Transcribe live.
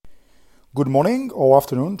Good morning or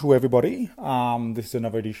afternoon to everybody. This is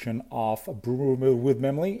another edition of Brew with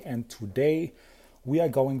Memli, and today we are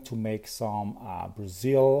going to make some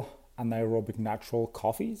Brazil anaerobic natural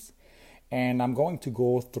coffees. And I'm going to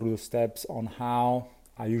go through the steps on how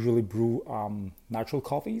I usually brew natural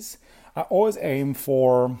coffees. I always aim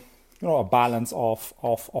for a balance of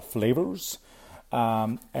flavors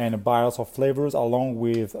and a balance of flavors along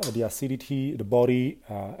with the acidity, the body,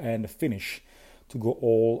 and the finish to go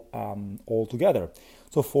all together.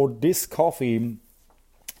 So for this coffee,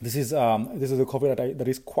 this is a coffee that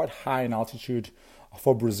is quite high in altitude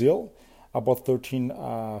for Brazil, about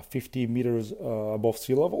 1350 meters above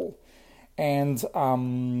sea level, and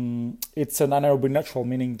it's an anaerobic natural,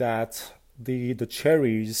 meaning that the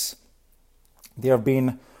cherries, they have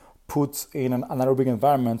been put in an anaerobic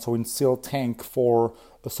environment, so in sealed tank for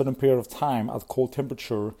a certain period of time at cold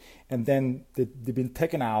temperature, and then they've been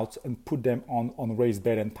taken out and put them on raised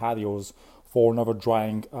bed and patios for another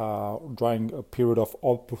drying period of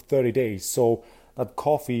up to 30 days. So that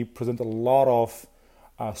coffee presents a lot of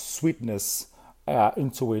sweetness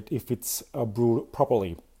into it if it's brewed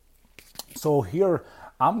properly. So here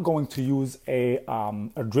I'm going to use a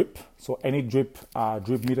drip. So any drip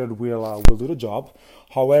method will do the job.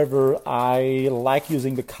 However, I like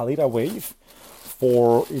using the Kalita wave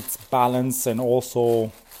for its balance and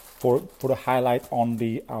also for the highlight on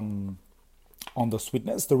the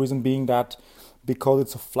sweetness. The reason being that because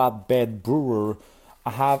it's a flatbed brewer,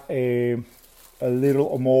 I have a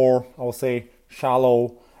little more, I would say,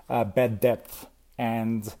 shallow bed depth,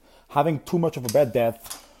 and having too much of a bed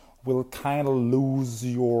depth will kind of lose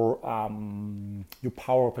your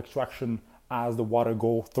power of extraction as the water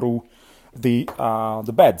go through the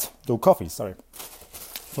bed, the coffee. Sorry.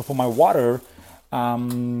 So for my water,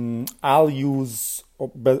 I'll use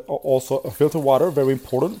also a filtered water, very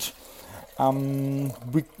important.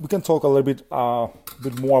 We can talk a little bit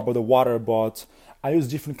more about the water, but I use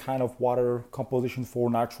different kind of water composition for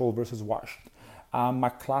natural versus washed. My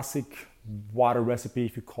classic water recipe,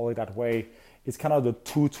 if you call it that way, is kind of the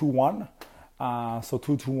 2-to-1. So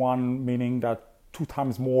 2-to-1 meaning that 2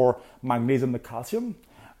 times more magnesium than calcium,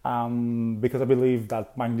 because I believe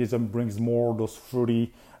that magnesium brings more those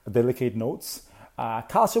fruity, delicate notes.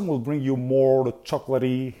 Calcium will bring you more the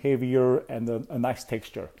chocolatey, heavier, and a nice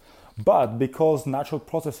texture. But because natural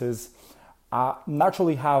processes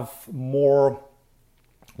naturally have more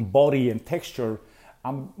body and texture,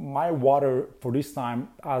 my water for this time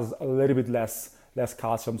has a little bit less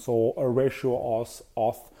calcium, so a ratio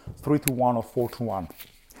of 3-to-1 or 4-to-1,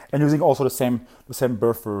 and using also the same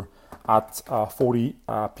buffer at 40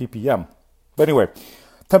 ppm. But anyway,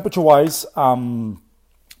 temperature wise,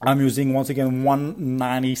 I'm using once again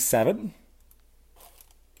 197.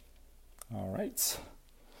 All right.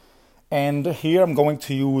 And here I'm going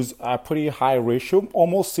to use a pretty high ratio,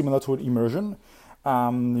 almost similar to an immersion,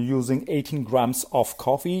 using 18 grams of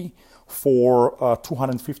coffee for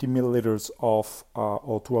 250 milliliters of,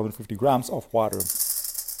 or 250 grams of water.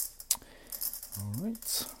 All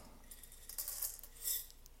right.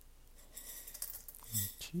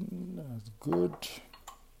 18, that's good.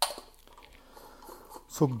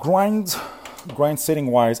 So grind setting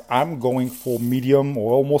wise, I'm going for medium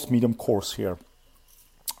or almost medium coarse here.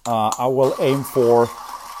 I will aim for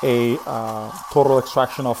a total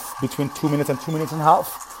extraction of between 2 minutes and 2 minutes and a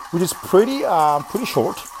half, which is pretty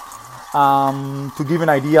short. To give you an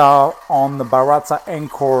idea, on the Baratza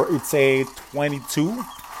Anchor, it's a 22,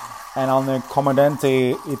 and on the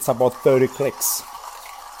Comandante, it's about 30 clicks.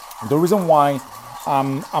 The reason why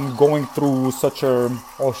I'm going through such a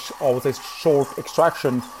short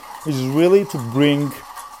extraction is really to bring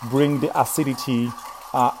the acidity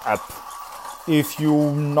up. If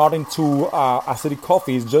you're not into acidic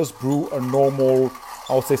coffees, just brew a normal,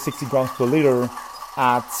 I would say 60 grams per liter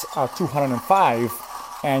at 205,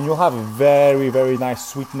 and you'll have a very, very nice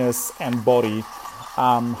sweetness and body.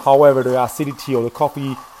 However, the acidity of the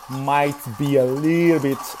coffee might be a little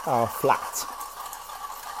bit flat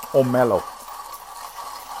or mellow.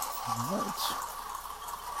 All right.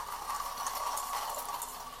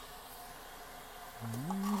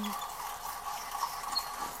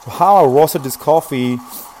 So how I roasted this coffee,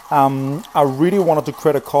 I really wanted to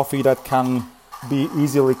create a coffee that can be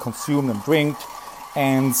easily consumed and drinked,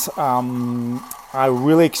 and I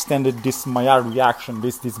really extended this Maillard reaction,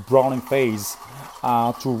 this browning phase,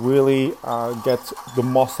 to really get the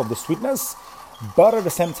most of the sweetness. But at the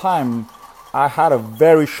same time, I had a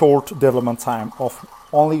very short development time of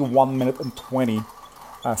only 1 minute and 20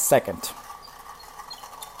 seconds.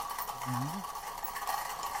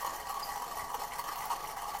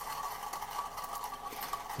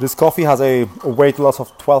 This coffee has a weight loss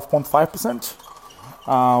of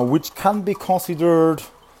 12.5%, which can be considered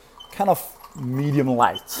kind of medium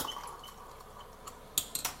light.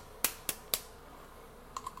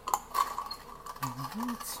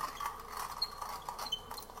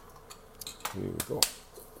 Here we go.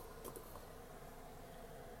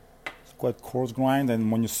 It's quite coarse grind,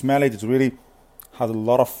 and when you smell it, it really has a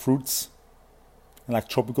lot of fruits, like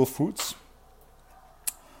tropical fruits.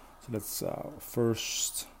 So let's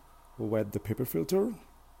first wet the paper filter.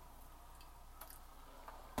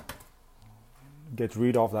 Get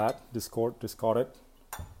rid of that, discard it,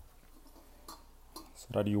 so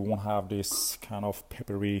that you won't have this kind of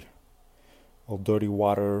peppery or dirty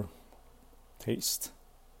water taste.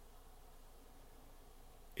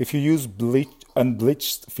 If you use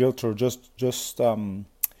unbleached filter, just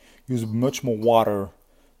use much more water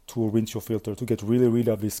to rinse your filter to get really rid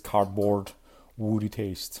of this cardboard woody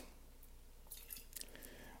taste.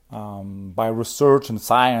 By research and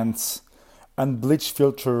science, unbleached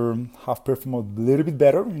filter have performed a little bit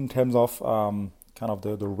better in terms of kind of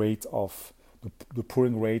the rate of the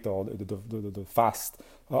pouring rate, or the fast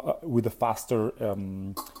with the faster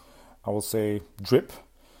I will say drip.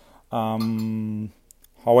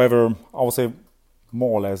 However, I would say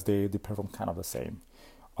more or less they perform kind of the same,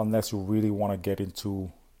 unless you really want to get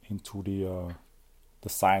into the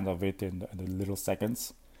science of it in the little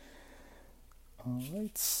seconds. All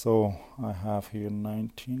right, so I have here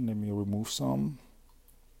 19. Let me remove some.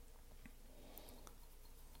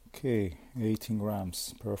 Okay, 18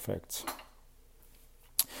 grams, perfect.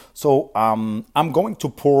 So I'm going to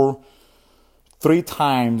pour 3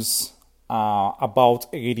 times about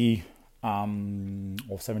 80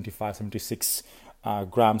 or 75, 76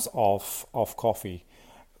 grams of coffee.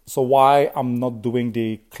 So why I'm not doing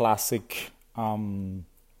the classic kind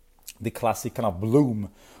of bloom?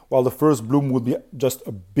 Well, the first bloom would be just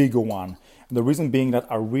a bigger one. And the reason being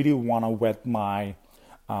that I really want to wet my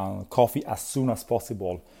coffee as soon as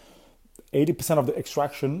possible. 80% of the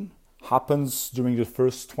extraction happens during the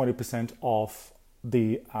first 20% of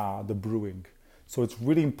the brewing. So it's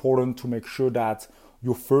really important to make sure that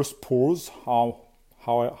your first pours, how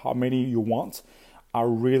many you want, are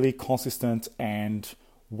really consistent and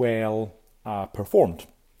well performed.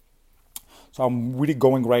 So I'm really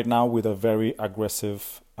going right now with a very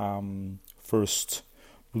aggressive first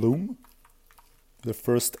bloom, the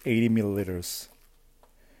first 80 milliliters.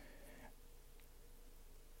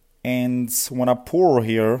 And when I pour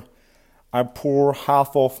here, I pour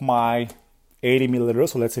half of my 80 milliliters,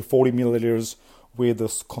 so let's say 40 milliliters with the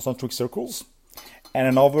concentric circles, and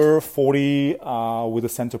another 40 with the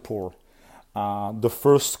center pour. The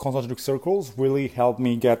first concentric circles really help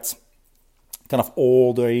me get kind of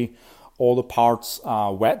all the parts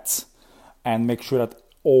wet, and make sure that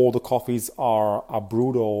all the coffees are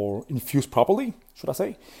brewed or infused properly, should I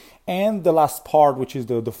say. And the last part, which is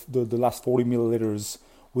the last 40 milliliters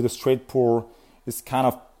with a straight pour, is kind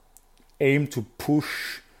of aimed to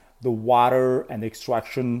push the water and the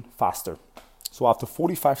extraction faster. So after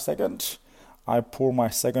 45 seconds, I pour my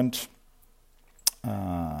second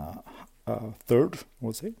third, I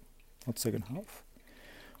would say, not second half,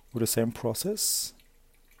 with the same process.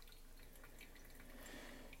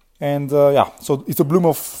 And so it's a bloom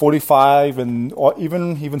of 45 or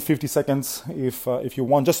even 50 seconds if you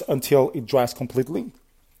want, just until it dries completely.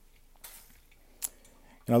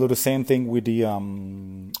 And I'll do the same thing with the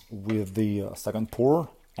second pour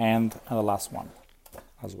and the last one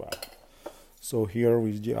as well. So here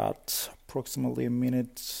we got approximately a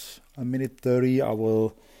minute 30. I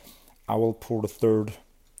will pour the third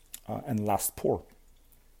and last pour.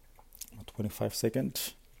 25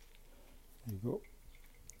 seconds. There you go.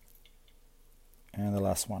 And the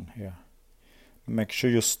last one here. Make sure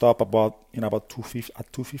you stop about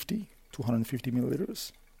 250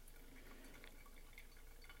 milliliters.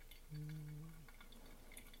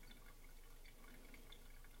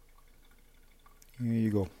 Here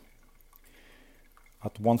you go.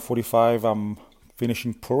 At 145, I'm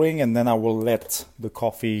finishing pouring, and then I will let the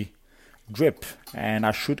coffee drip. And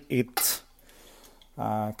I should eat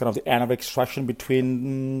kind of the end of extraction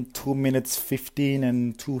between 2 minutes 15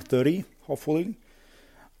 and 2:30, hopefully.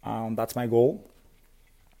 That's my goal.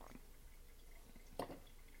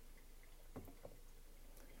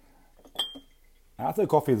 After the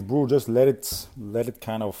coffee is brewed, just let it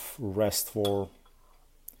kind of rest for,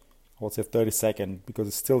 I would say, 30 seconds, because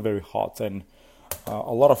it's still very hot, and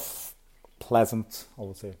a lot of pleasant, I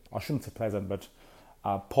would say, I shouldn't say pleasant, but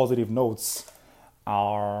positive notes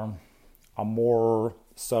are more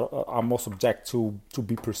subject to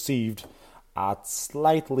be perceived at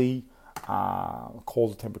slightly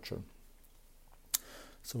colder temperature.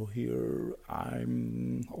 So here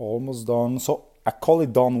I'm almost done. So I call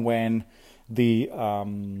it done when the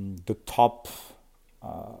top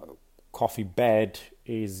coffee bed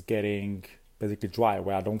is getting basically dry,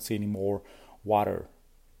 where I don't see any more water,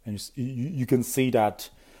 and you can see that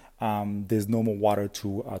there's no more water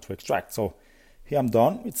to extract. So here I'm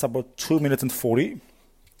done. It's about 2 minutes and 40.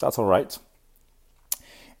 That's all right.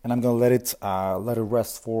 And I'm gonna let it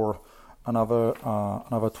rest for another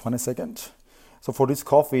 20 seconds. So for this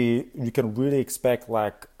coffee, you can really expect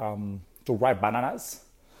like to ripe bananas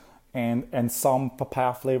and some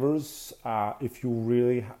papaya flavors if you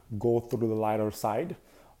really go through the lighter side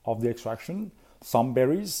of the extraction. Some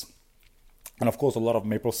berries, and of course a lot of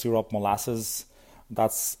maple syrup, molasses.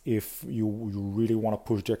 That's if you really want to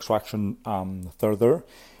push the extraction further.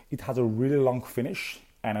 It has a really long finish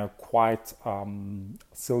and a quite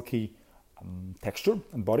silky texture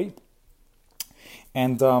and body.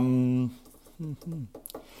 And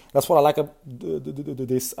that's what I like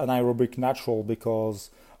this anaerobic natural,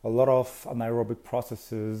 because a lot of anaerobic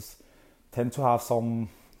processes tend to have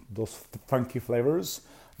those funky flavors,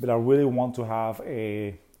 but I really want to have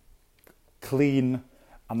a clean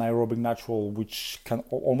anaerobic natural, which can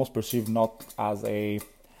almost perceive not as a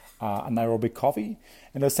anaerobic coffee.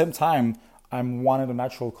 And at the same time, I'm wanting a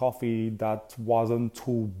natural coffee that wasn't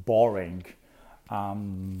too boring,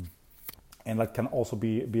 and that can also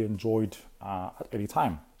be enjoyed at any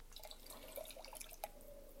time.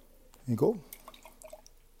 Here you go.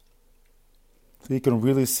 So you can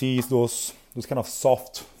really see those kind of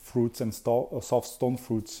soft fruits and soft stone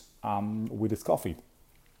fruits with this coffee.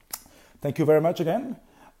 Thank you very much again.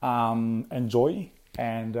 Enjoy,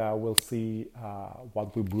 and we'll see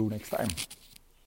what we brew next time.